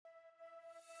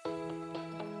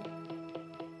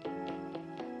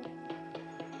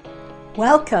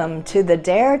Welcome to the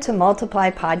Dare to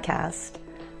Multiply podcast.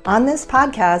 On this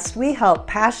podcast, we help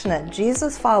passionate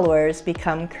Jesus followers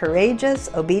become courageous,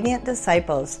 obedient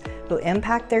disciples who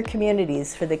impact their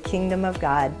communities for the kingdom of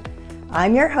God.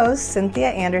 I'm your host,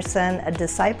 Cynthia Anderson, a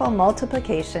disciple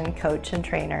multiplication coach and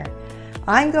trainer.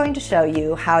 I'm going to show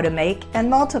you how to make and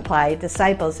multiply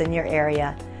disciples in your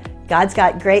area. God's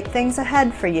got great things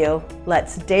ahead for you.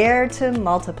 Let's dare to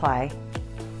multiply.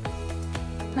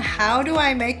 How do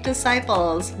I make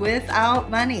disciples without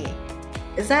money?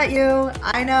 Is that you?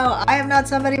 I know I am not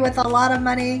somebody with a lot of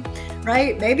money,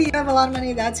 right? Maybe you have a lot of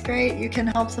money. That's great. You can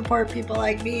help support people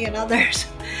like me and others.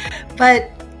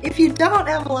 But if you don't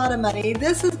have a lot of money,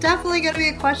 this is definitely going to be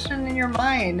a question in your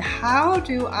mind. How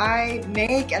do I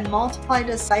make and multiply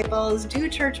disciples, do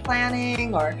church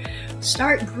planning, or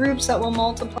start groups that will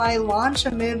multiply, launch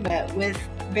a movement with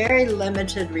very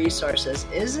limited resources?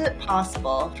 Is it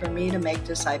possible for me to make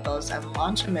disciples and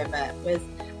launch a movement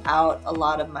without a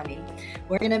lot of money?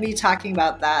 We're going to be talking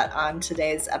about that on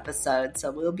today's episode,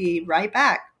 so we'll be right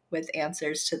back with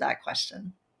answers to that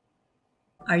question.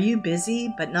 Are you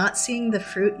busy but not seeing the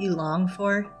fruit you long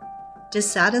for?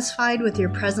 Dissatisfied with your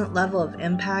present level of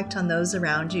impact on those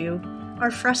around you?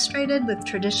 Or frustrated with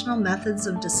traditional methods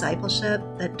of discipleship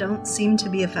that don't seem to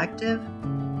be effective?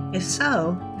 If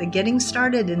so, the Getting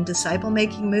Started in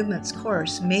Disciple-Making Movements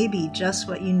course may be just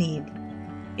what you need.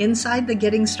 Inside the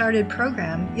Getting Started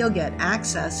program, you'll get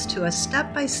access to a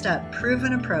step-by-step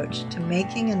proven approach to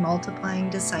making and multiplying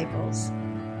disciples.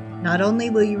 Not only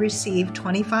will you receive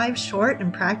 25 short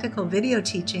and practical video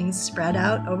teachings spread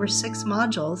out over 6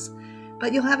 modules,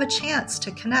 but you'll have a chance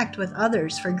to connect with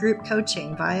others for group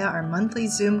coaching via our monthly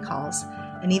Zoom calls.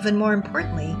 And even more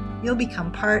importantly, you'll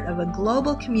become part of a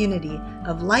global community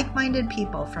of like-minded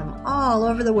people from all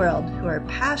over the world who are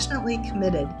passionately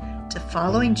committed to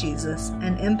following Jesus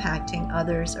and impacting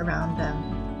others around them.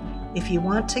 If you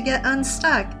want to get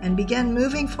unstuck and begin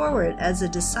moving forward as a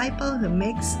disciple who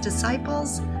makes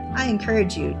disciples, I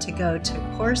encourage you to go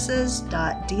to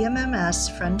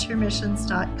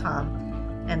courses.dmmsfrontiermissions.com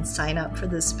and sign up for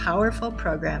this powerful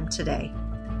program today.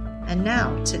 And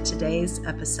now to today's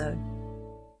episode.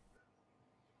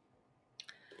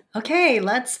 Okay,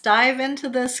 let's dive into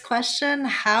this question.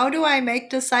 How do I make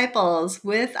disciples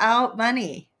without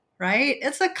money? Right?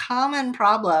 It's a common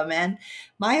problem. And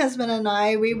my husband and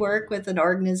I, we work with an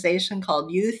organization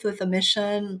called Youth with a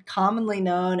Mission, commonly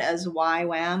known as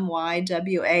YWAM,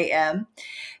 YWAM.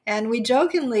 And we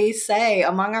jokingly say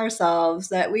among ourselves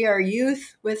that we are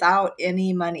youth without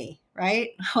any money. Right?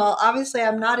 Well, obviously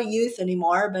I'm not a youth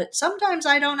anymore, but sometimes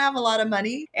I don't have a lot of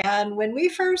money. And when we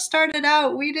first started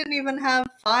out, we didn't even have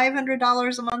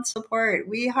 $500 a month support.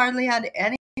 We hardly had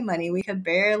any money. We could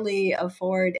barely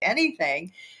afford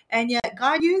anything. And yet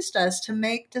God used us to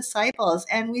make disciples.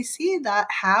 And we see that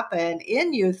happen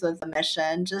in Youth with a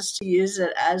Mission, just to use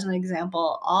it as an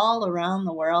example, all around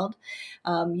the world.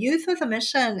 Youth with a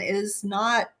Mission is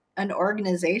not an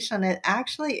organization. It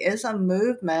actually is a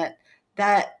movement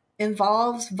that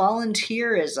involves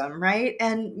volunteerism, right?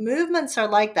 And movements are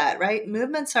like that, right?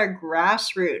 Movements are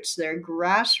grassroots. They're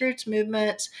grassroots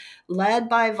movements led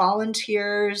by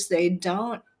volunteers.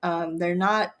 They're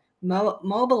not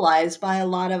mobilized by a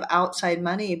lot of outside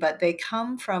money, but they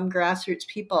come from grassroots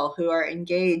people who are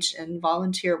engaged in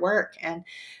volunteer work and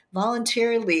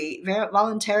voluntarily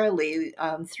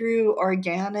through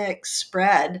organic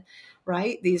spread.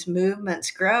 Right? These movements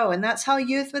grow. And that's how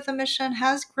Youth with a Mission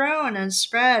has grown and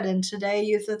spread. And today,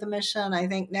 Youth with a Mission, I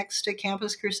think next to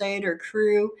Campus Crusade or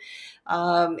Cru,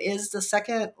 is the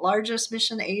second largest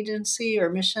mission agency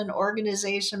or mission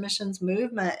organization, missions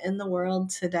movement in the world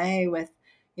today, with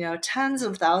tens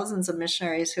of thousands of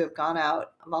missionaries who have gone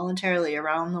out voluntarily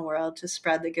around the world to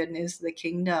spread the good news of the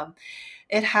kingdom.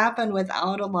 It happened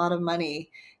without a lot of money.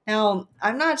 Now,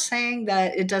 I'm not saying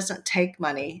that it doesn't take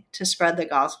money to spread the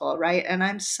gospel, right? And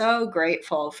I'm so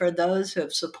grateful for those who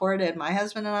have supported my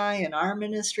husband and I in our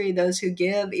ministry, those who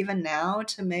give even now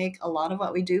to make a lot of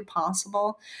what we do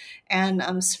possible. And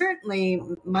certainly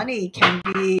money can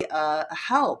be a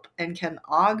help and can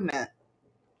augment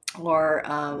or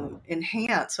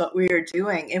enhance what we are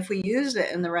doing if we use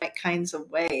it in the right kinds of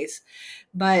ways.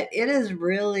 But it is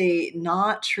really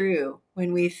not true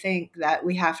when we think that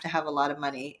we have to have a lot of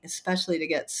money, especially to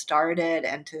get started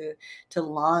and to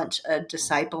launch a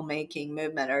disciple-making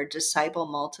movement or disciple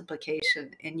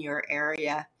multiplication in your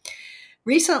area.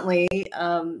 Recently,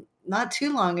 not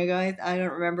too long ago, I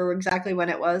don't remember exactly when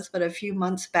it was, but a few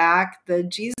months back, the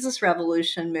Jesus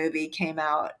Revolution movie came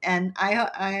out. And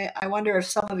I wonder if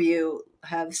some of you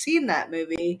have seen that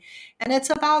movie. And it's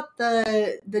about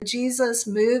the Jesus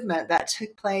movement that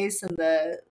took place in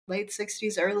the late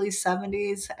 60s, early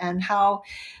 70s, and how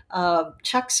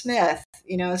Chuck Smith,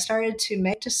 started to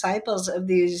make disciples of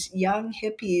these young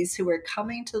hippies who were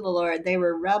coming to the Lord. They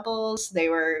were rebels. They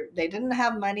didn't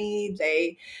have money.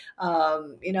 They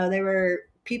were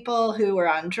people who were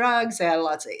on drugs. They had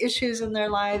lots of issues in their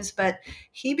lives, but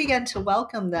he began to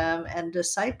welcome them and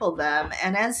disciple them.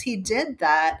 And as he did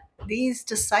that, these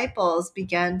disciples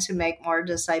began to make more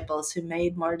disciples who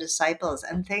made more disciples,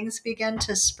 and things began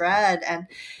to spread. And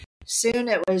soon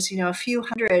it was, a few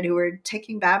hundred who were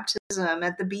taking baptism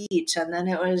at the beach. And then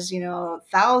it was,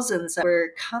 thousands that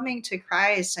were coming to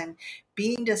Christ and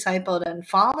being discipled and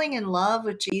falling in love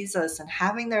with Jesus and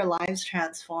having their lives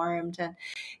transformed. And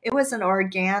it was an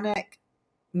organic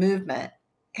movement.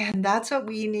 And that's what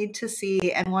we need to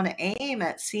see and want to aim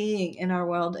at seeing in our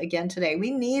world again today.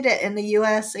 We need it in the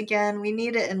US again. We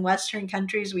need it in Western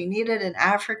countries. We need it in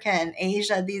Africa and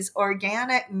Asia. These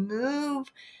organic move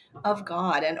of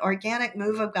God, an organic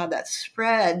move of God that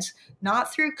spreads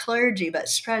not through clergy, but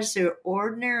spreads through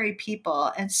ordinary people.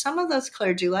 And some of those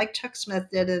clergy, like Chuck Smith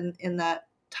did in that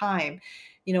time,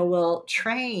 will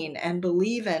train and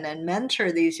believe in and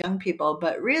mentor these young people.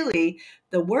 But really,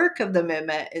 the work of the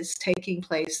movement is taking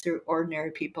place through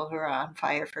ordinary people who are on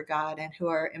fire for God and who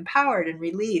are empowered and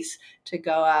released to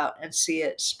go out and see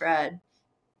it spread.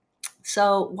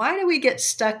 So why do we get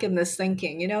stuck in this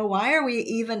thinking? Why are we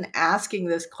even asking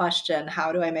this question,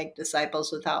 how do I make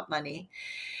disciples without money?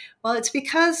 Well, it's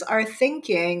because our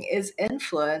thinking is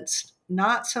influenced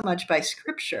not so much by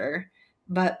scripture,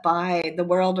 but by the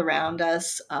world around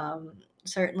us.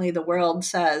 Certainly the world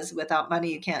says without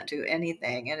money, you can't do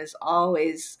anything, and is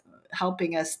always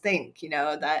helping us think,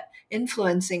 that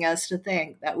influencing us to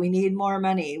think that we need more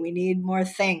money, we need more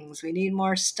things, we need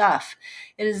more stuff.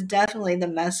 It is definitely the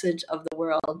message of the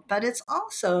world, but it's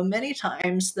also many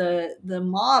times the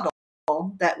model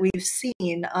that we've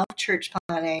seen of church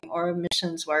planting or of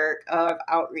missions work, of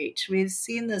outreach. We've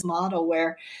seen this model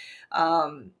where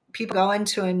people go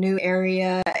into a new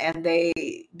area and they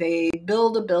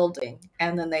build a building,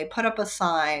 and then they put up a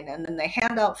sign, and then they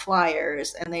hand out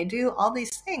flyers, and they do all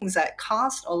these things that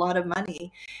cost a lot of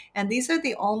money. And these are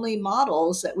the only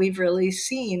models that we've really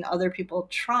seen other people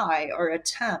try or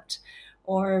attempt.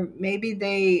 Or maybe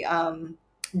they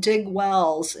dig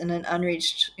wells in an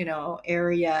unreached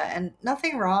area, and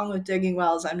nothing wrong with digging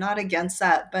wells. I'm not against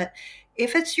that, but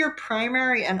if it's your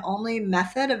primary and only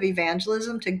method of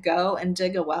evangelism to go and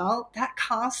dig a well, that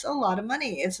costs a lot of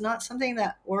money. It's not something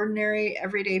that ordinary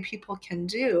everyday people can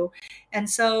do. And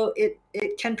so it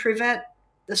can prevent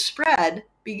the spread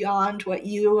beyond what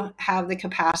you have the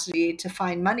capacity to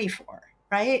find money for,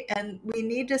 right? And we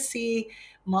need to see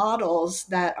models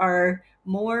that are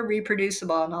more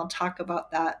reproducible, and I'll talk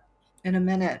about that in a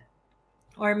minute.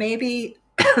 Or maybe,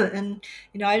 and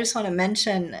I just want to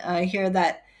mention here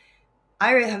that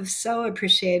I have so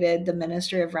appreciated the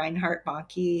ministry of Reinhard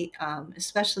Bonnke,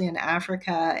 especially in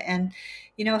Africa. And,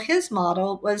 his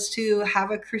model was to have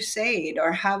a crusade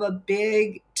or have a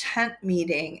big tent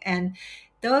meeting. And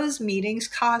those meetings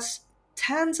cost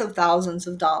tens of thousands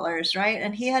of dollars, right?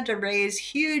 And he had to raise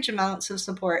huge amounts of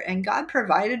support, and God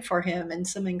provided for him in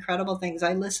some incredible things.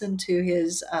 I listened to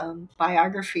his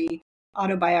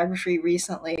autobiography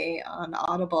recently on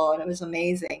Audible, and it was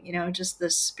amazing. Just the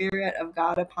spirit of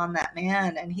God upon that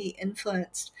man, and he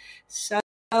influenced so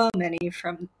many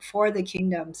for the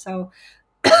kingdom. So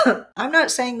I'm not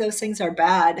saying those things are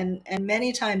bad, and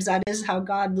many times that is how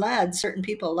God led certain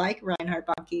people like Reinhard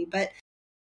Bonnke, but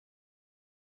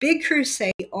big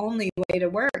crusade only way to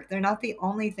work. They're not the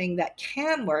only thing that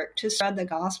can work to spread the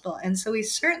gospel. And so we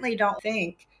certainly don't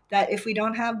think that if we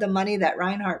don't have the money that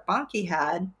Reinhard Bonnke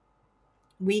had,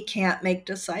 we can't make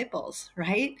disciples,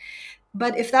 right?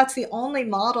 But if that's the only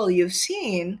model you've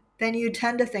seen, then you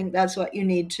tend to think that's what you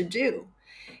need to do.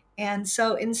 And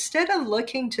so instead of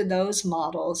looking to those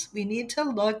models, we need to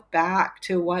look back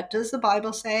to what does the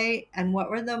Bible say and what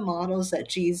were the models that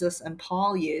Jesus and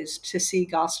Paul used to see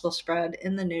gospel spread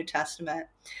in the New Testament.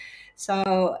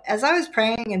 So as I was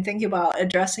praying and thinking about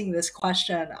addressing this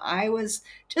question, I was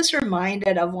just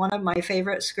reminded of one of my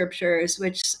favorite scriptures,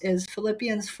 which is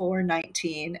Philippians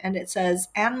 4:19. And it says,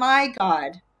 "And my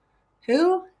God,"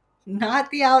 who? Not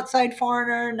the outside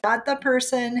foreigner, not the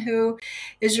person who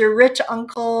is your rich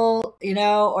uncle,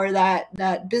 or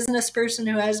that business person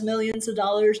who has millions of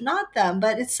dollars, not them.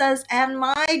 But it says, "And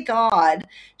my God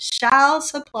shall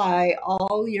supply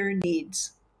all your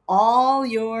needs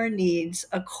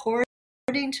according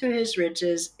to his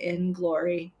riches in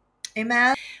glory."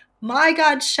 Amen. My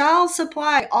God shall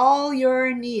supply all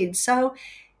your needs. So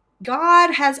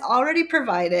God has already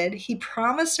provided. He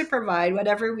promised to provide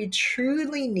whatever we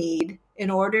truly need in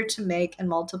order to make and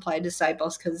multiply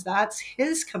disciples, because that's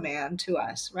his command to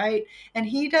us, right? And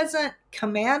he doesn't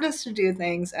command us to do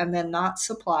things and then not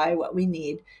supply what we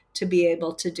need to be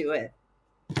able to do it.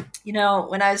 You know,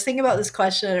 when I was thinking about this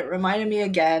question, it reminded me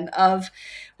again of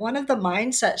one of the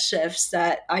mindset shifts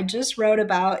that I just wrote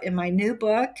about in my new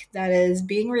book that is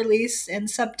being released in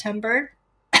September.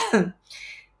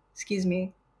 Excuse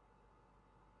me.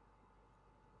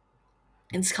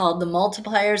 It's called The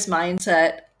Multiplier's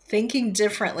Mindset, Thinking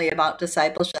Differently About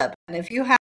Discipleship. And if you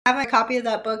haven't a copy of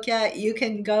that book yet, you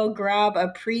can go grab a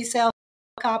pre-sale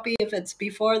copy. If it's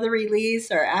before the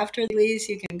release or after the release,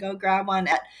 you can go grab one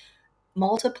at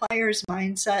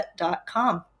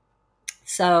multipliersmindset.com.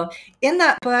 So in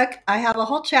that book, I have a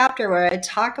whole chapter where I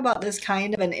talk about this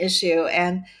kind of an issue.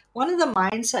 And one of the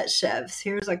mindset shifts,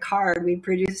 here's a card. We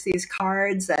produce these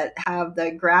cards that have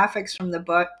the graphics from the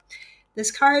book.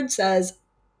 This card says,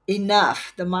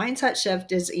 enough. The mindset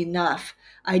shift is enough.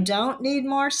 I don't need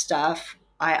more stuff.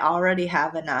 I already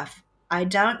have enough. I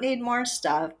don't need more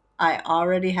stuff. I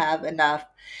already have enough.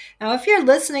 Now, if you're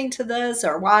listening to this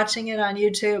or watching it on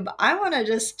YouTube, I want to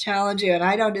just challenge you, and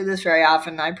I don't do this very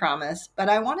often, I promise, but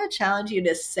I want to challenge you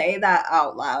to say that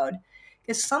out loud,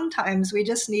 because sometimes we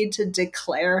just need to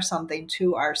declare something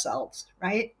to ourselves,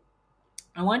 right?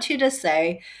 I want you to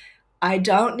say, I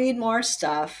don't need more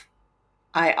stuff.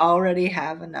 I already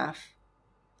have enough.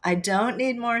 I don't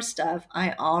need more stuff.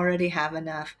 I already have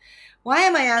enough. Why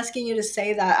am I asking you to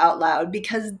say that out loud?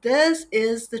 Because this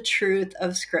is the truth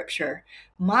of Scripture.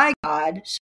 My God,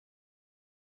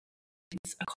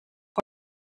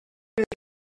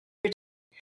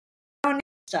 don't need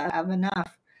stuff. Have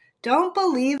enough. Don't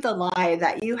believe the lie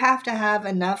that you have to have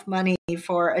enough money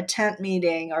for a tent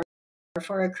meeting or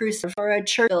for a cruise, or for a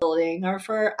church building, or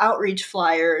for outreach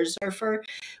flyers, or for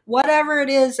whatever it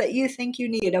is that you think you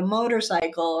need, a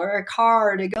motorcycle or a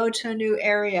car to go to a new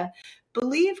area.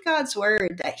 Believe God's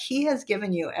word that he has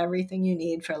given you everything you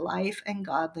need for life and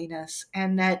godliness,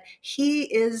 and that he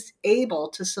is able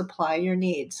to supply your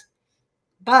needs.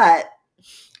 But,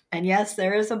 and yes,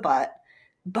 there is a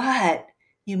but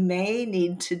you may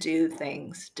need to do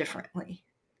things differently,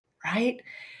 right?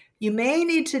 You may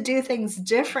need to do things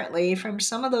differently from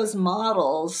some of those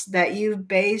models that you've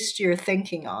based your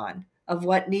thinking on of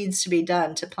what needs to be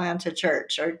done to plant a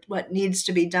church, or what needs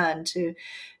to be done to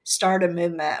start a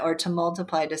movement or to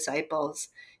multiply disciples.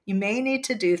 You may need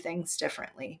to do things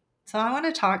differently. So I want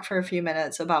to talk for a few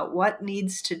minutes about what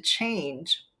needs to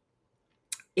change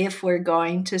if we're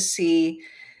going to see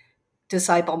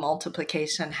disciple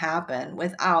multiplication happen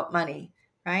without money,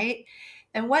 right?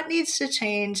 And what needs to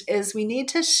change is we need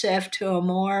to shift to a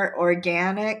more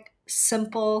organic,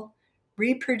 simple,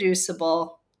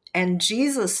 reproducible, and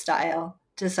Jesus style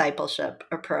discipleship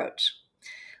approach.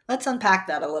 Let's unpack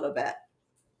that a little bit.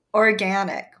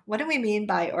 Organic. What do we mean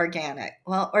by organic?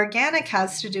 Well, organic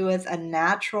has to do with a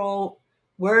natural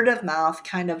word of mouth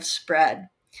kind of spread,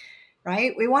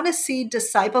 right? We want to see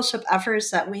discipleship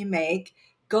efforts that we make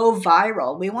go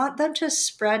viral. We want them to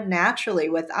spread naturally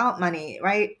without money,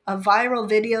 right? A viral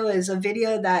video is a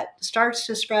video that starts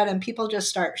to spread and people just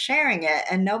start sharing it,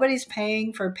 and nobody's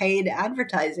paying for paid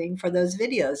advertising for those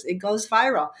videos. It goes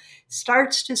viral,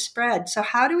 starts to spread. So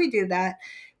how do we do that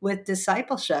with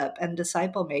discipleship and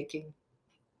disciple making?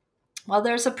 Well,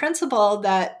 there's a principle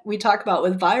that we talk about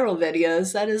with viral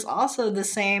videos that is also the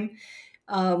same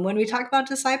when we talk about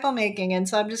disciple making. And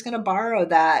so I'm just going to borrow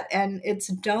that. And it's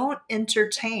don't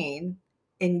entertain,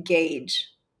 engage.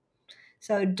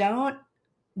 So don't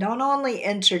only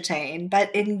entertain,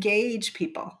 but engage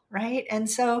people, right? And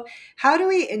so how do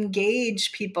we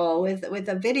engage people with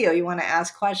a video? You want to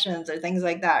ask questions or things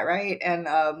like that, right? And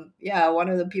yeah, one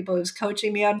of the people who's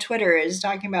coaching me on Twitter is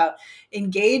talking about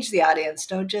engage the audience.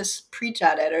 Don't just preach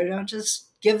at it, or don't just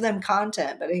give them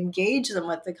content, but engage them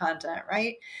with the content,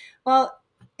 right? Well,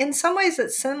 in some ways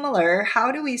it's similar.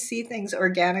 How do we see things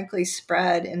organically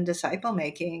spread in disciple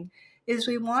making? Is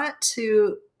we want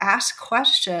to ask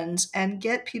questions and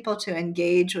get people to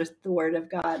engage with the Word of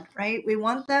God, right? We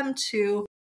want them to,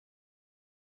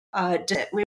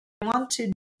 we want to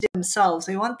do themselves.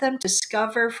 We want them to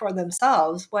discover for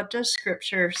themselves, what does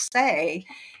Scripture say?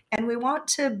 And we want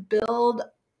to build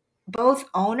both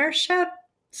ownership,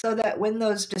 so that when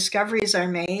those discoveries are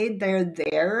made, they're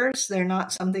theirs. They're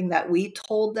not something that we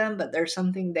told them, but they're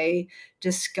something they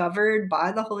discovered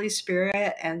by the Holy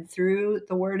Spirit and through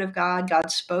the Word of God.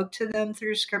 God spoke to them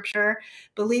through Scripture.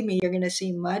 Believe me, you're going to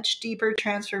see much deeper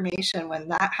transformation when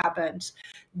that happens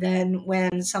than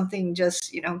when something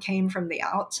just, came from the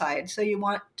outside. So you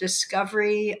want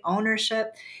discovery,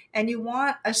 ownership, and you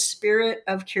want a spirit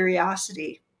of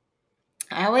curiosity.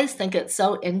 I always think it's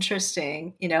so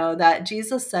interesting, that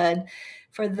Jesus said,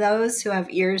 for those who have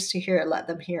ears to hear, let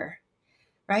them hear.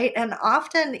 Right? And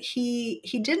often he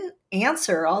didn't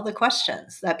answer all the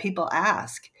questions that people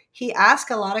ask. He asked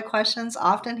a lot of questions.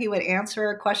 Often he would answer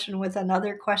a question with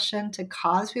another question to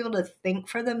cause people to think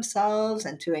for themselves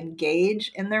and to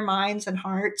engage in their minds and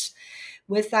hearts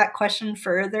with that question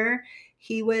further.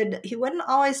 He wouldn't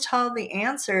always tell the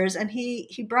answers, and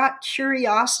he brought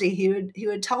curiosity. He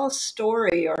would tell a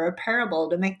story or a parable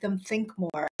to make them think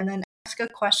more, and then ask a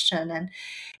question,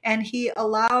 and he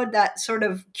allowed that sort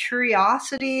of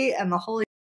curiosity and the Holy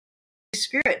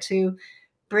Spirit to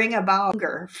bring about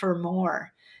hunger for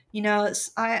more.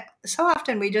 I so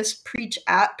often we just preach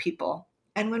at people.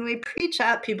 And when we preach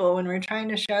at people, when we're trying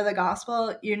to share the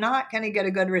gospel, you're not going to get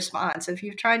a good response. If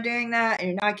you've tried doing that and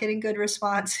you're not getting good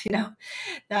response,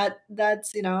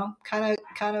 that's kind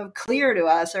of clear to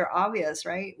us or obvious,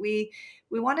 right? We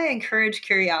want to encourage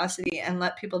curiosity and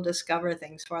let people discover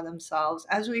things for themselves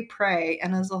as we pray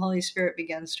and as the Holy Spirit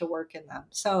begins to work in them.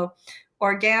 So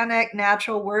organic,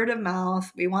 natural, word of mouth.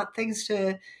 We want things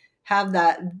to have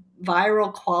that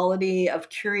viral quality of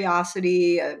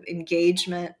curiosity, of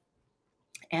engagement.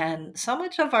 And so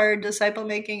much of our disciple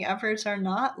making efforts are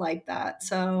not like that.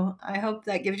 So I hope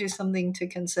that gives you something to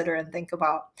consider and think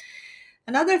about.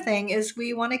 Another thing is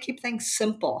we want to keep things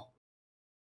simple,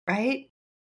 right?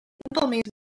 Simple means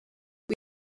we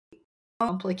don't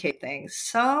complicate things.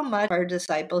 So much of our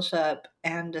discipleship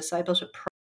and discipleship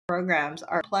programs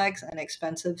are complex and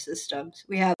expensive systems.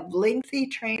 We have lengthy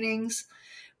trainings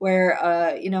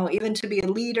where, even to be a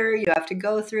leader, you have to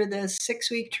go through this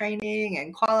 6-week training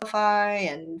and qualify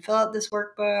and fill out this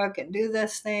workbook and do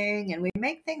this thing. And we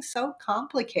make things so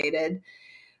complicated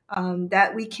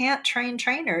that we can't train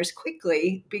trainers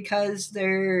quickly because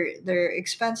they're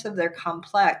expensive, they're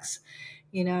complex,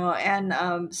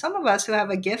 and some of us who have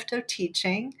a gift of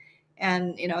teaching,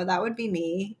 and that would be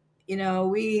me.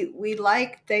 We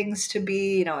like things to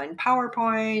be in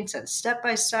PowerPoints and step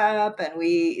by step, and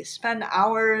we spend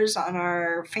hours on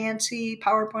our fancy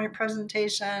PowerPoint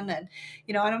presentation, and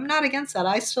I'm not against that.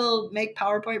 I still make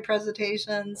PowerPoint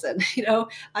presentations, and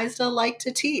I still like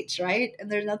to teach, right?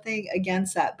 And there's nothing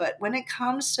against that. But when it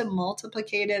comes to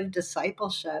multiplicative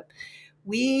discipleship,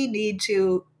 we need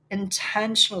to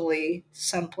intentionally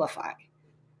simplify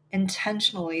and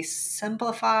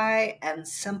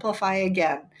simplify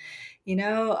again.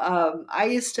 I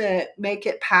used to make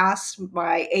it past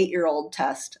my 8-year-old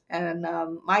test, and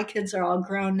my kids are all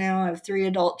grown now. I have 3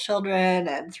 adult children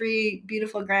and 3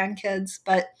 beautiful grandkids.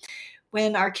 But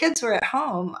when our kids were at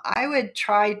home, I would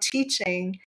try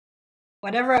teaching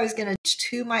whatever I was going to teach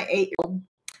to my 8-year-old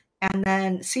and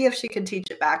then see if she could teach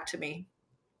it back to me.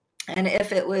 And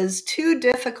if it was too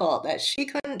difficult that she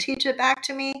couldn't teach it back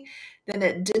to me, then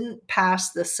it didn't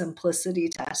pass the simplicity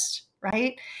test,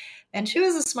 right? And she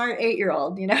was a smart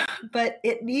 8-year-old, but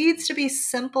it needs to be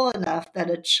simple enough that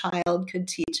a child could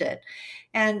teach it.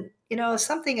 And,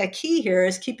 a key here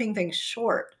is keeping things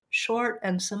short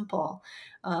and simple.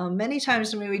 Many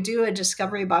times when we do a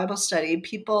discovery Bible study,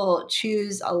 people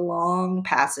choose a long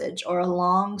passage or a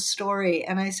long story.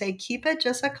 And I say, keep it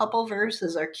just a couple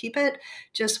verses, or keep it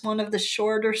just one of the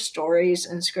shorter stories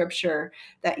in scripture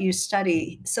that you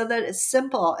study, so that it's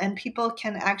simple and people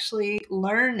can actually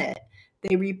learn it.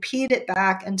 They repeat it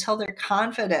back until they're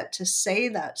confident to say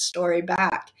that story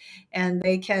back, and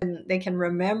they can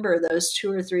remember those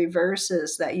 2 or 3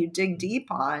 verses that you dig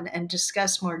deep on and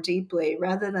discuss more deeply,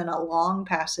 rather than a long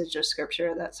passage of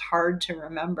scripture that's hard to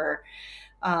remember.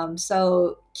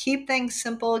 So keep things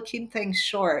simple, keep things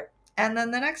short. And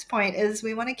then the next point is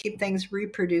we want to keep things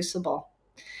reproducible.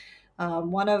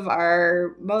 One of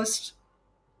our most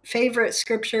favorite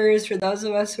scriptures for those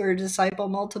of us who are disciple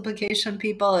multiplication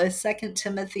people is 2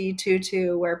 Timothy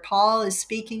 2:2, where Paul is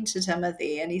speaking to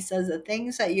Timothy, and he says, the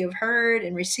things that you have heard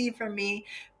and received from me,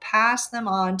 pass them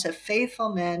on to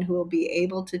faithful men who will be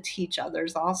able to teach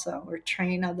others also, or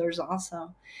train others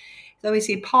also. So we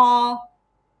see Paul,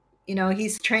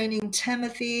 he's training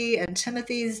Timothy, and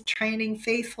Timothy's training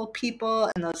faithful people,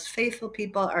 and those faithful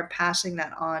people are passing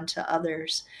that on to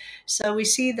others. So we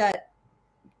see that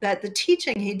the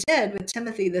teaching he did with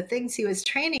Timothy, the things he was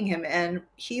training him in,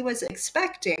 he was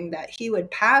expecting that he would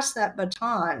pass that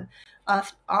baton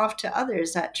off to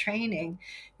others, that training.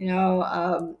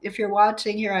 If you're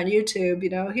watching here on YouTube,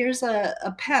 here's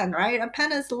a pen, right? A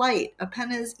pen is light. A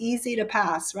pen is easy to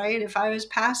pass, right? If I was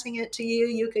passing it to you,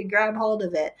 you could grab hold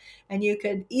of it and you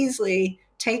could easily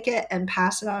take it and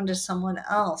pass it on to someone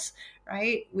else,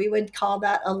 right? We would call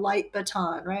that a light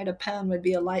baton, right? A pen would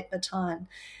be a light baton.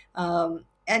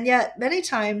 And yet, many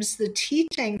times, the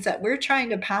teachings that we're trying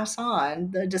to pass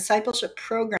on, the discipleship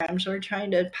programs we're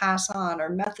trying to pass on, or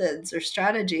methods or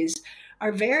strategies,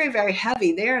 are very, very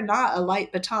heavy. They are not a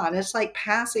light baton. It's like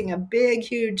passing a big,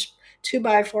 huge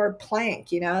 2x4 plank,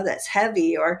 that's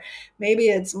heavy, or maybe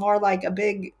it's more like a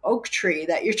big oak tree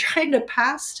that you're trying to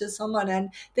pass to someone and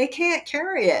they can't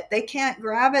carry it. They can't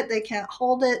grab it. They can't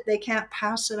hold it. They can't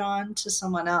pass it on to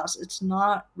someone else. It's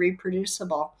not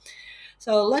reproducible.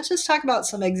 So let's just talk about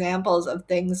some examples of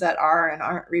things that are and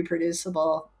aren't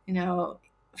reproducible.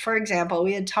 For example,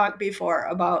 we had talked before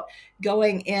about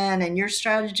going in and your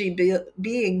strategy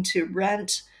being to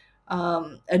rent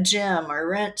a gym or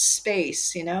rent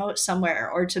space, somewhere,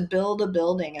 or to build a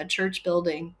building, a church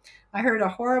building. I heard a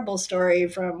horrible story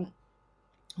from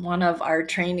one of our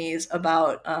trainees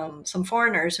about some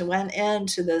foreigners who went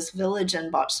into this village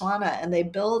in Botswana and they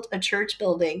built a church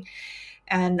building,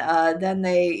 and then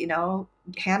they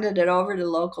handed it over to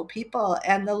local people,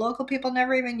 and the local people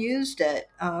never even used it.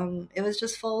 It was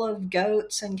just full of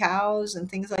goats and cows and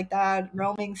things like that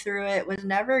roaming through it. It was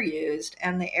never used,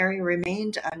 and the area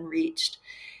remained unreached.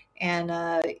 And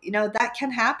that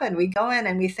can happen. We go in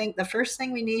and we think the first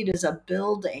thing we need is a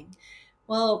building.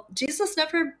 Well, Jesus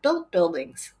never built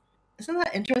buildings. Isn't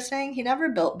that interesting? He never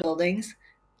built buildings,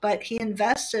 but he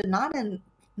invested not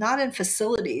in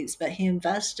facilities, but he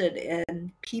invested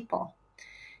in people.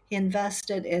 He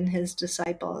invested in his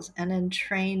disciples and in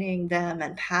training them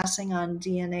and passing on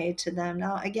DNA to them.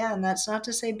 Now, again, that's not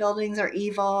to say buildings are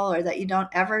evil or that you don't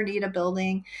ever need a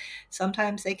building.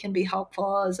 Sometimes they can be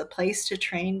helpful as a place to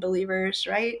train believers,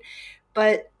 right?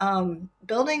 But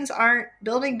buildings aren't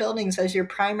building buildings as your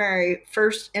primary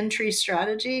first entry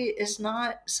strategy is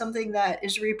not something that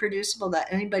is reproducible that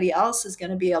anybody else is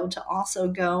going to be able to also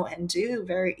go and do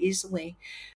very easily.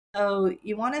 So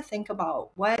you want to think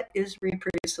about what is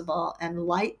reproducible and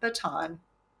light baton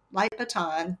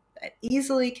that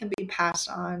easily can be passed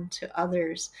on to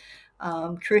others.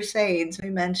 Crusades we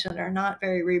mentioned are not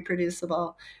very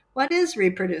reproducible. What is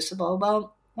reproducible?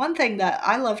 Well, one thing that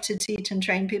I love to teach and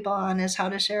train people on is how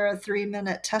to share a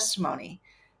 3-minute testimony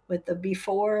with the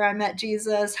before I met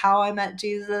Jesus, how I met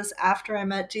Jesus, after I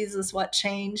met Jesus, what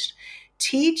changed.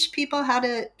 Teach people how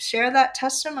to share that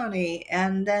testimony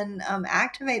and then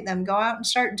activate them. Go out and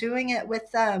start doing it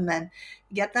with them and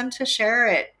get them to share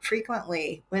it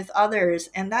frequently with others.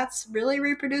 And that's really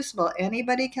reproducible.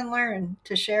 Anybody can learn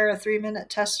to share a 3-minute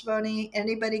testimony.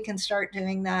 Anybody can start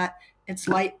doing that. It's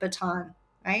light baton,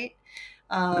 right?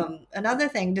 Another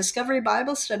thing, discovery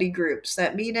Bible study groups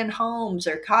that meet in homes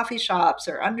or coffee shops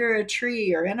or under a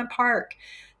tree or in a park.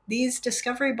 These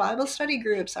discovery Bible study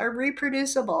groups are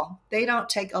reproducible. They don't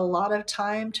take a lot of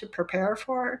time to prepare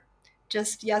for.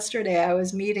 Just yesterday, I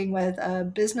was meeting with a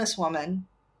businesswoman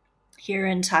here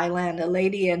in Thailand, a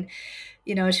lady, and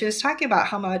she was talking about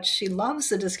how much she loves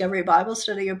the Discovery Bible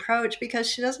Study approach because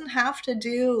she doesn't have to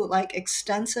do like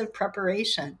extensive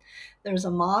preparation. There's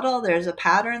a model, there's a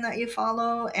pattern that you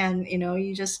follow, and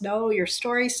you just know your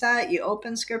story set. You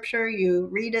open scripture, you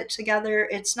read it together.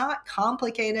 It's not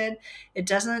complicated. It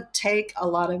doesn't take a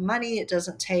lot of money. It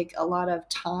doesn't take a lot of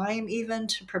time even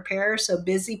to prepare. So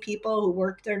busy people who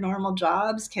work their normal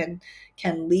jobs can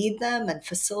lead them and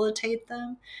facilitate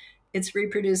them. It's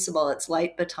reproducible, it's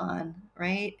light baton,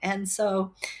 right? And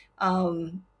so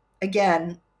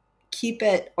again, keep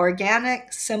it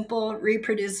organic, simple,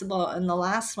 reproducible. And the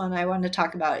last one I want to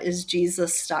talk about is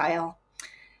Jesus style.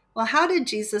 Well, how did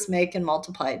Jesus make and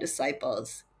multiply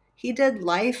disciples? He did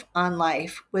life on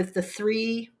life with the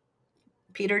three,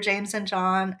 Peter, James, and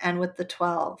John, and with the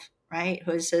 12, right?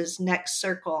 Who is his next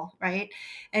circle, right?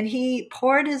 And he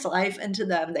poured his life into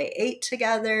them. They ate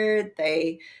together.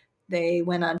 They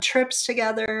went on trips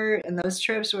together, and those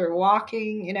trips were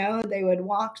walking. They would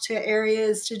walk to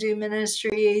areas to do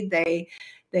ministry.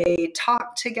 They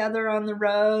talked together on the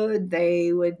road.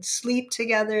 They would sleep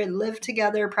together, live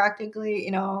together practically.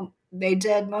 They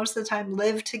did most of the time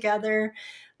live together.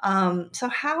 So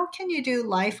how can you do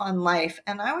life on life?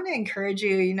 And I want to encourage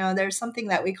you, there's something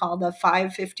that we call the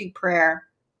 550 prayer.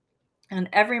 And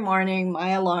every morning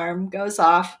my alarm goes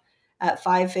off at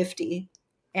 5:50.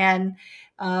 And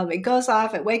it goes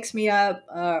off, it wakes me up,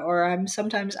 or I'm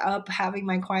sometimes up having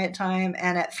my quiet time.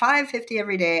 And at 5:50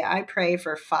 every day, I pray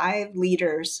for 5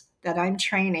 leaders that I'm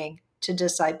training to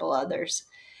disciple others.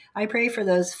 I pray for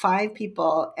those 5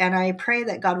 people, and I pray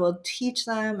that God will teach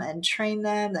them and train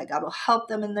them, that God will help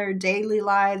them in their daily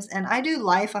lives. And I do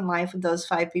life on life with those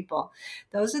 5 people.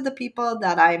 Those are the people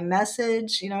that I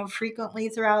message, frequently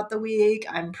throughout the week.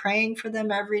 I'm praying for them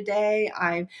every day.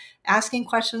 I'm asking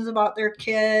questions about their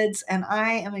kids, and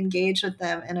I am engaged with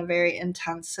them in a very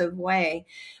intensive way.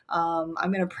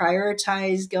 I'm going to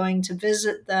prioritize going to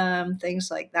visit them,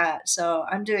 things like that. So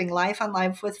I'm doing Life on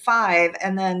Life with 5.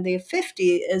 And then the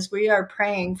 50 is we are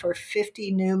praying for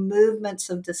 50 new movements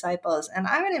of disciples. And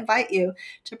I would invite you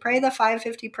to pray the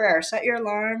 550 prayer. Set your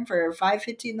alarm for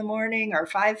 5:50 in the morning or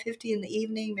 5:50 in the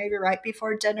evening, maybe right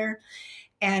before dinner.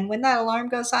 And when that alarm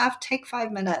goes off, take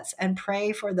 5 minutes and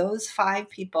pray for those 5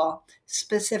 people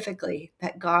specifically,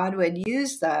 that God would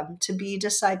use them to be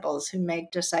disciples who make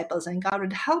disciples, and God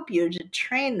would help you to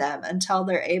train them until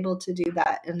they're able to do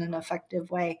that in an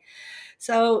effective way.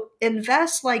 So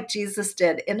invest like Jesus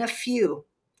did in a few.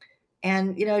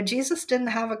 And, Jesus didn't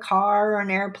have a car or an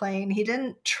airplane. He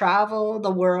didn't travel the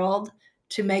world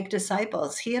to make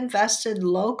disciples. He invested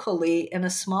locally in a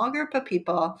small group of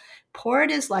people, poured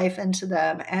his life into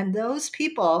them, and those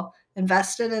people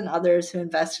invested in others who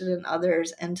invested in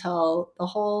others until the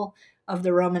whole of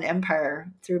the Roman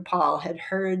Empire, through Paul, had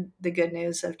heard the good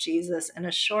news of Jesus in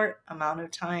a short amount of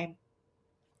time.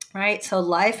 Right? So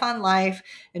Life on Life,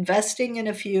 investing in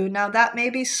a few. Now that may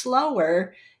be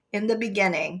slower in the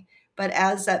beginning, but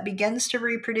as that begins to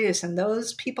reproduce and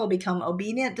those people become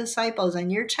obedient disciples,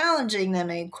 and you're challenging them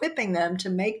and equipping them to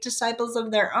make disciples of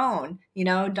their own,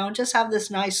 don't just have this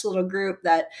nice little group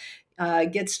that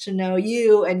gets to know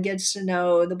you and gets to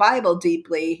know the Bible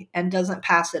deeply and doesn't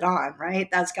pass it on, right?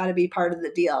 That's got to be part of the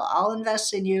deal. I'll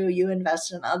invest in you, you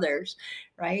invest in others,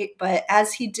 right? But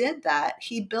as he did that,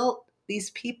 he built these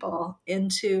people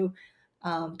into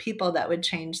people that would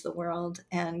change the world.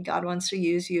 And God wants to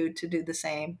use you to do the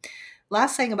same.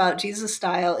 Last thing about Jesus'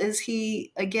 style is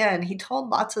he told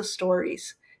lots of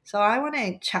stories. So I want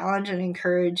to challenge and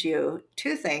encourage you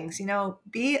 2 things.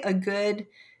 Be a good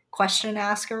question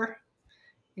asker.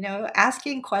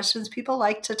 Asking questions, people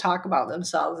like to talk about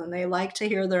themselves and they like to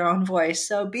hear their own voice.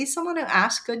 So be someone who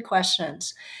asks good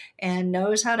questions and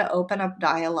knows how to open up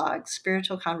dialogue,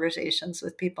 spiritual conversations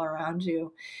with people around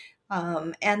you.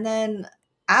 And then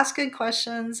ask good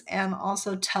questions and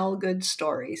also tell good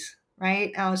stories,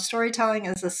 right? Now, storytelling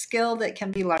is a skill that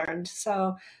can be learned.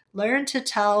 So learn to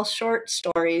tell short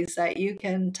stories that you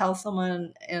can tell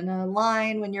someone in a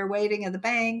line when you're waiting at the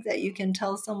bank, that you can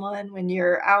tell someone when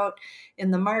you're out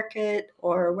in the market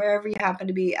or wherever you happen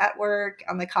to be at work,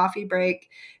 on the coffee break.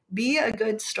 Be a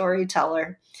good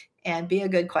storyteller and be a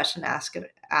good question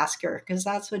asker, because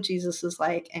that's what Jesus is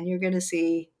like. And you're going to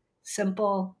see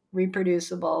simple,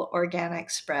 reproducible, organic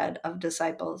spread of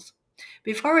disciples.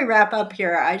 Before we wrap up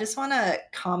here, I just want to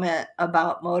comment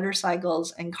about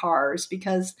motorcycles and cars,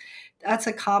 because that's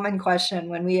a common question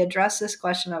when we address this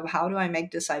question of how do I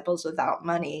make disciples without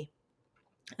money,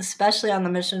 especially on the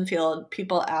mission field.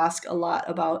 People ask a lot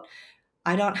about,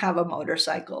 I don't have a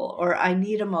motorcycle, or I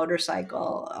need a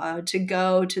motorcycle to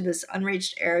go to this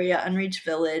unreached area, unreached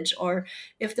village. Or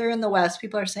if they're in the West,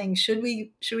 people are saying, should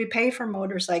we pay for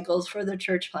motorcycles for the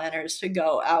church planners to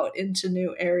go out into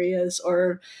new areas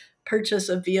or purchase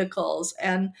of vehicles?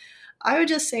 And I would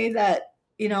just say that,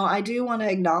 I do want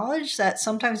to acknowledge that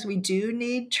sometimes we do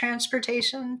need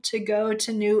transportation to go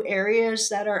to new areas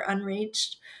that are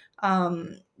unreached.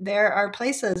 There are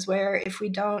places where if we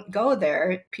don't go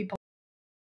there, people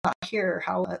not hear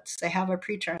how much they have a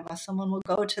preacher unless someone will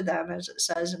go to them, as it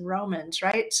says in Romans,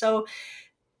 right? So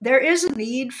there is a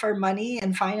need for money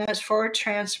and finance for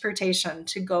transportation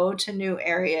to go to new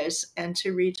areas and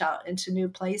to reach out into new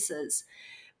places.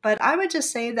 But I would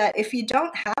just say that if you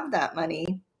don't have that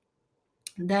money,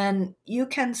 then you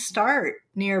can start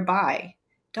nearby.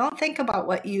 Don't think about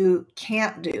what you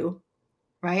can't do,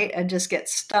 right? And just get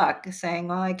stuck saying,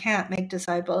 well, I can't make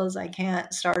disciples. I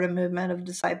can't start a movement of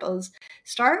disciples.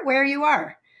 Start where you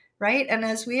are, right? And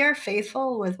as we are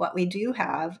faithful with what we do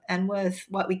have and with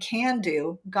what we can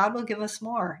do, God will give us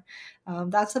more.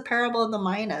 That's the parable of the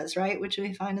minas, right? Which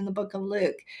we find in the book of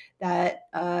Luke, that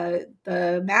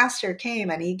the master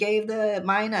came and he gave the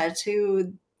mina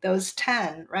to those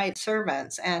 10, right,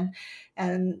 servants.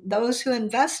 And those who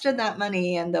invested that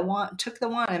money and took the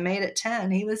one and made it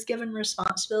 10, he was given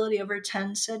responsibility over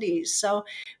 10 cities. So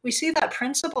we see that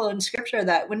principle in scripture,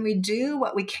 that when we do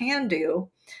what we can do,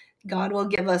 God will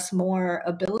give us more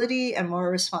ability and more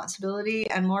responsibility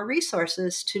and more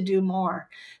resources to do more.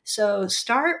 So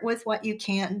start with what you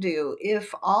can do.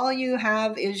 If all you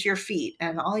have is your feet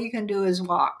and all you can do is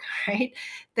walk, right?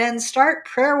 Then start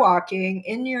prayer walking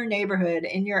in your neighborhood,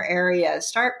 in your area.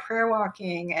 Start prayer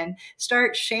walking and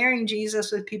start sharing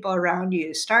Jesus with people around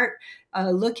you. Start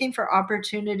looking for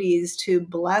opportunities to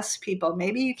bless people.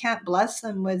 Maybe you can't bless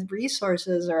them with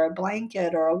resources or a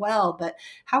blanket or a well, but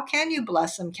how can you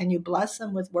bless them? Can you bless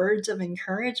them with words of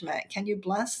encouragement? Can you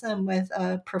bless them with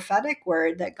a prophetic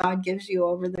word that God gives you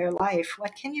over their life?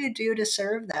 What can you do to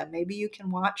serve them? Maybe you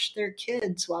can watch their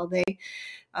kids while they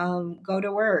go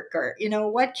to work, or,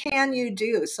 what can you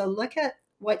do? So look at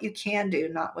what you can do,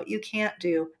 not what you can't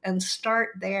do, and start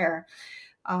there.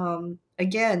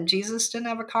 Again, Jesus didn't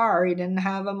have a car. He didn't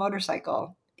have a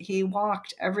motorcycle. He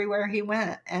walked everywhere he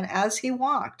went. And as he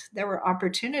walked, there were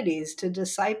opportunities to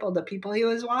disciple the people he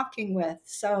was walking with.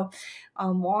 So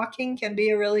walking can be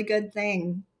a really good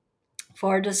thing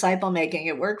for disciple making.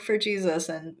 It worked for Jesus,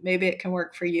 and maybe it can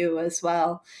work for you as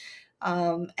well.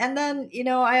 And then,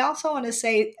 I also want to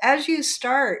say, as you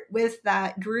start with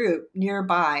that group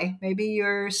nearby, maybe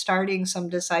you're starting some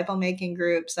disciple making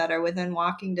groups that are within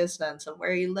walking distance of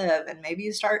where you live, and maybe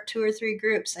you start 2 or 3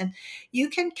 groups, and you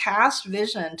can cast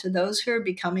vision to those who are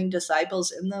becoming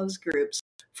disciples in those groups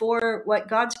for what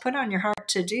God's put on your heart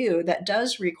to do that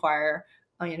does require,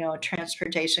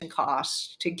 transportation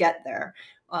costs to get there.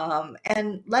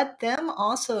 And let them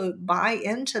also buy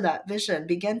into that vision.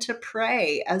 Begin to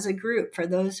pray as a group for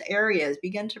those areas.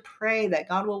 Begin to pray that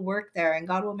God will work there and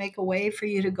God will make a way for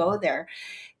you to go there.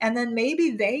 And then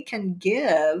maybe they can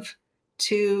give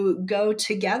to go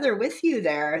together with you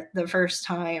there the first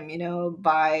time,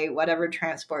 by whatever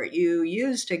transport you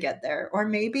use to get there. Or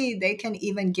maybe they can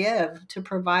even give to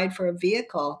provide for a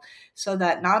vehicle so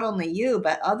that not only you,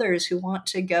 but others who want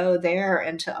to go there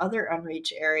and to other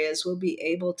unreached areas will be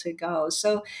able to go.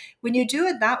 So when you do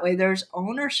it that way, there's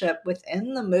ownership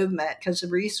within the movement because the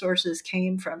resources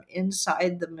came from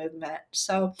inside the movement.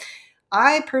 So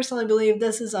I personally believe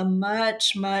this is a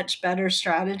much, much better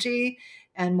strategy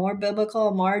and more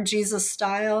biblical, more Jesus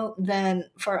style than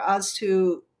for us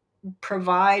to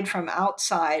provide from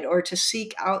outside or to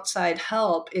seek outside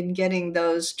help in getting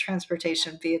those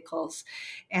transportation vehicles.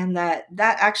 And that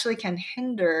actually can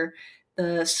hinder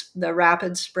the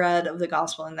rapid spread of the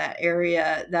gospel in that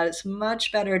area. That it's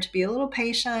much better to be a little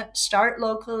patient, start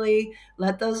locally,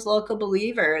 let those local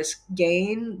believers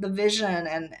gain the vision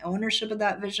and ownership of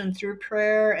that vision through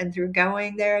prayer and through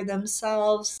going there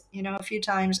themselves, a few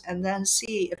times, and then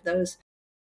see if those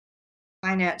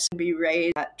finance can be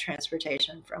raised at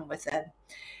transportation from within.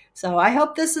 So I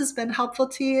hope this has been helpful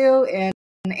to you in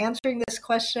answering this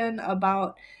question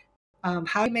about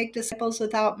how to make disciples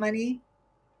without money.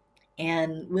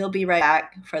 And we'll be right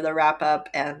back for the wrap up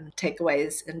and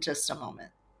takeaways in just a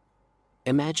moment.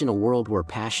 Imagine a world where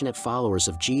passionate followers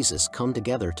of Jesus come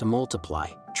together to multiply,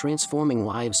 transforming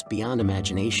lives beyond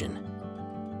imagination.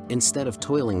 Instead of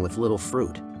toiling with little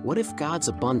fruit, what if God's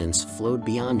abundance flowed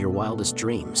beyond your wildest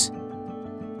dreams?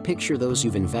 Picture those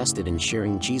you've invested in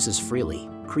sharing Jesus freely,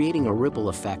 creating a ripple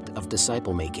effect of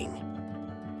disciple making.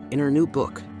 In her new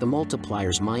book, The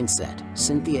Multiplier's Mindset,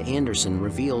 Cynthia Anderson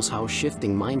reveals how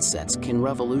shifting mindsets can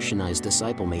revolutionize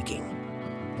disciple making.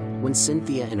 When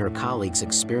Cynthia and her colleagues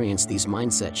experienced these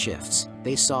mindset shifts,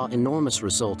 they saw enormous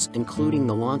results, including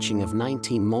the launching of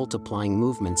 19 multiplying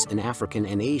movements in Africa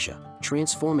and Asia,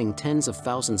 transforming tens of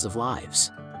thousands of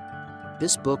lives.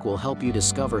 This book will help you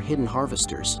discover hidden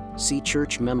harvesters, see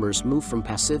church members move from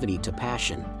passivity to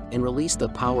passion, and release the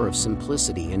power of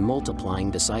simplicity in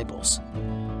multiplying disciples.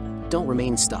 Don't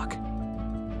remain stuck.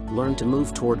 Learn to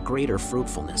move toward greater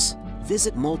fruitfulness.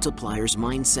 Visit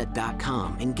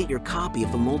multipliersmindset.com and get your copy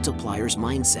of The Multiplier's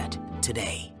Mindset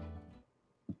today.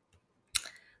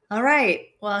 All right.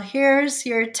 Well, here's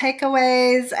your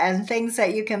takeaways and things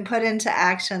that you can put into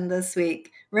action this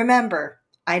week. Remember,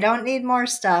 I don't need more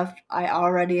stuff. I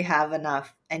already have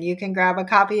enough. And you can grab a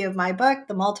copy of my book,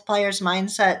 The Multiplier's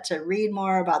Mindset, to read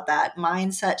more about that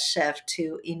mindset shift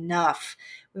to enough.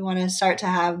 We want to start to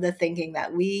have the thinking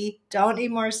that we don't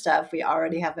need more stuff. We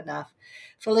already have enough.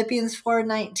 Philippians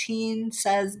 4:19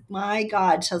 says, my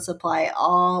God shall supply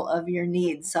all of your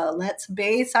needs. So let's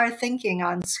base our thinking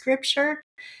on scripture,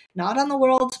 not on the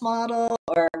world's model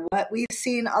or what we've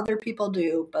seen other people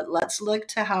do, but let's look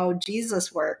to how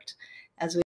Jesus worked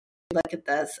as we look at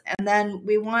this. And then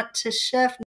we want to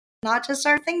shift not just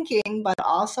our thinking, but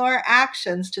also our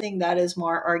actions to something that is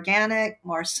more organic,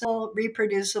 more simple,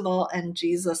 reproducible, and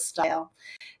Jesus style.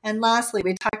 And lastly,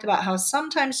 we talked about how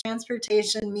sometimes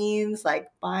transportation means like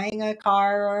buying a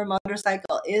car or a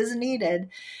motorcycle is needed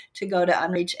to go to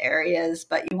unreached areas,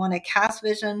 but you want to cast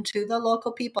vision to the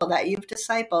local people that you've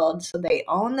discipled so they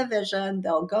own the vision,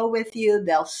 they'll go with you,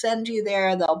 they'll send you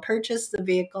there, they'll purchase the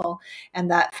vehicle, and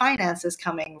that finance is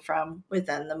coming from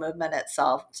within the movement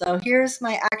itself. So here's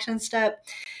my action step.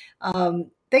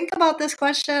 Think about this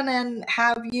question and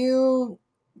have you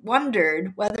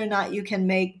wondered whether or not you can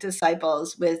make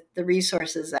disciples with the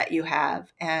resources that you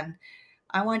have. And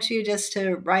I want you just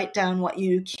to write down what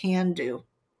you can do.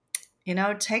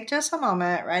 Take just a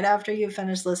moment right after you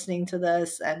finish listening to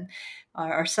this and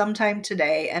or sometime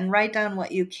today and write down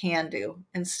what you can do.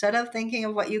 Instead of thinking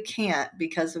of what you can't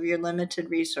because of your limited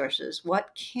resources, what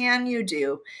can you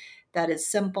do that is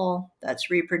simple, that's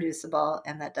reproducible,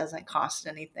 and that doesn't cost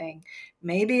anything?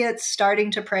 Maybe it's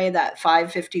starting to pray that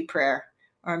 550 prayer,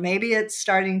 or maybe it's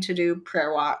starting to do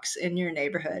prayer walks in your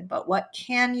neighborhood. But what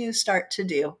can you start to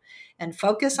do? And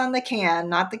focus on the can,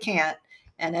 not the can't.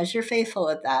 And as you're faithful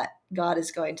at that, God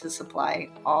is going to supply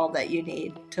all that you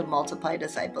need to multiply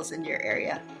disciples in your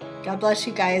area. God bless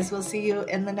you guys. We'll see you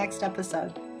in the next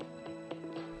episode.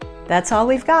 That's all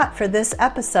we've got for this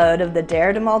episode of the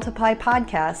Dare to Multiply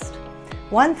podcast.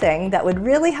 One thing that would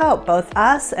really help both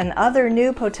us and other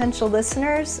new potential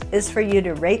listeners is for you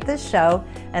to rate this show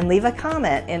and leave a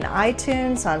comment in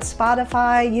iTunes, on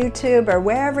Spotify, YouTube, or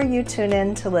wherever you tune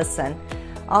in to listen.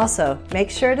 Also, make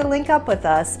sure to link up with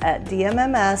us at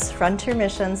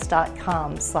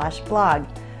dmmsfrontiermissions.com/blog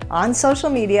on social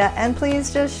media, and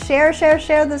please just share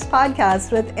this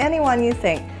podcast with anyone you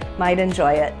think might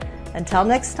enjoy it. Until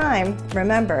next time,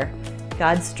 remember,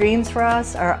 God's dreams for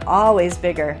us are always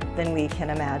bigger than we can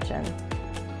imagine.